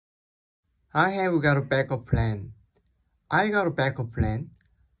I have got a backup plan. I got a backup plan.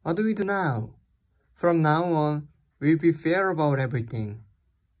 What do we do now? From now on, we'll be fair about everything.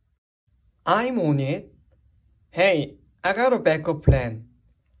 I'm on it. Hey, I got a backup plan.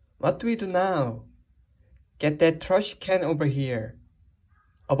 What do we do now? Get that trash can over here.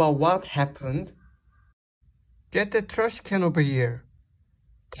 About what happened? Get that trash can over here.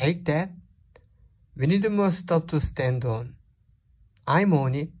 Take that. We need more stuff to stand on. I'm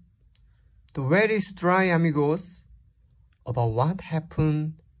on it. The well is dry, amigos. About what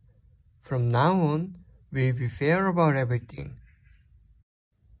happened? From now on, we'll be fair about everything.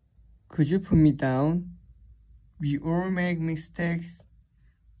 Could you put me down? We all make mistakes.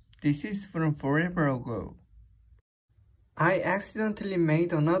 This is from forever ago. I accidentally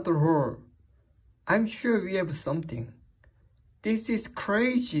made another hole. I'm sure we have something. This is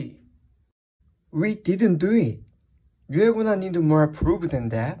crazy. We didn't do it. You're gonna need more proof than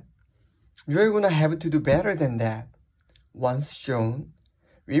that. You're gonna have to do better than that. Once shown,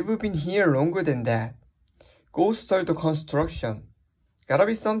 we've been here longer than that. Go start the construction. Gotta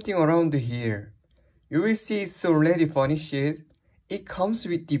be something around here. You will see it's already furnished. It comes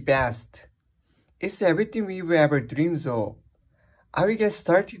with the best. It's everything we've ever dreamed of. I will get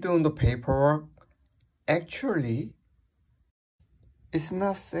started on the paperwork. Actually, it's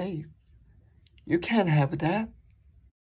not safe. You can't have that.